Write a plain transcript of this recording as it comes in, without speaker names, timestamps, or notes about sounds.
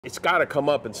It's got to come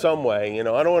up in some way, you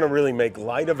know. I don't want to really make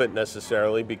light of it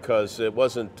necessarily because it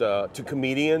wasn't to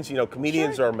comedians. You know,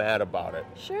 comedians Sure. are mad about it.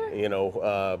 Sure. You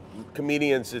know,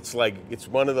 comedians. It's like it's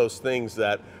one of those things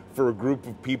that for a group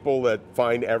of people that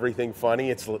find everything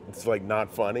funny, it's like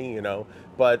not funny. You know,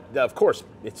 but of course,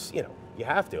 it's you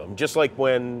have to. I mean, just like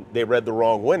when they read the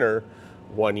wrong winner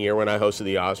one year when I hosted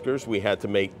the Oscars, we had to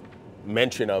make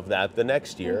mention of that the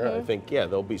next year. I think, yeah,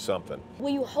 there'll be something. Will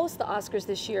you host the Oscars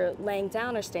this year laying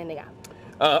down or standing up?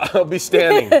 I'll be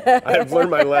standing. I've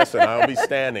learned my lesson. I'll be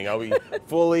standing. I'll be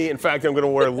fully, in fact, I'm going to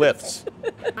wear lifts.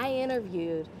 I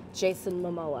interviewed Jason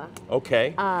Momoa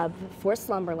Okay. for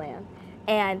Slumberland,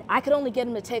 and I could only get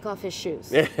him to take off his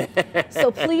shoes.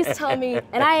 So please tell me,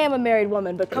 and I am a married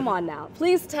woman, but come on now,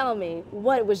 please tell me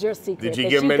what was your secret. Did you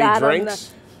give him any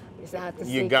drinks? Is that the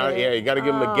You secret? you got to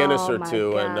give him a Guinness or my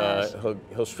two, gosh. and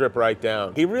he'll strip right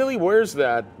down. He really wears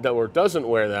that, or doesn't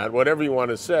wear that, whatever you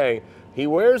want to say. He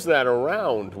wears that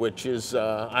around, which is,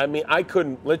 I mean,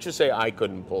 let's just say I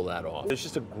couldn't pull that off. It's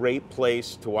just a great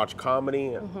place to watch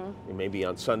comedy. Maybe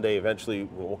on Sunday, eventually,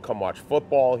 we'll come watch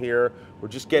football here. We're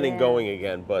just getting going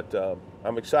again, but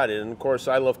I'm excited. And of course,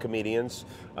 I love comedians.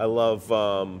 I love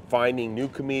finding new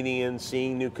comedians,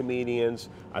 seeing new comedians.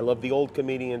 I love the old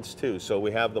comedians too. So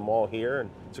we have them all here, and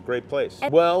it's a great place.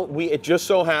 Well, it just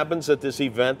so happens that this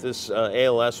event, this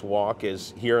ALS walk,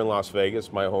 is here in Las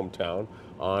Vegas, my hometown,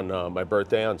 on my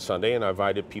birthday on Sunday, and I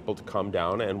invited people to come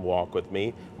down and walk with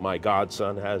me. My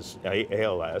godson has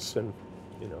ALS, and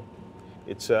you know,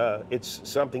 it's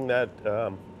something that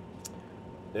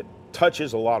it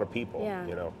touches a lot of people.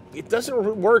 You know, it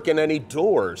doesn't work in any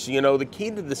doors. You know, the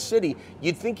key to the city,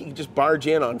 you'd think you could just barge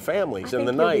in on families in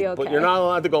the night, but you're not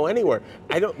allowed to go anywhere.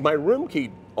 My room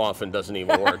key often doesn't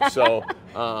even work. So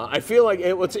I feel like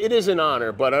it is an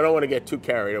honor, but I don't want to get too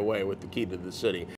carried away with the key to the city.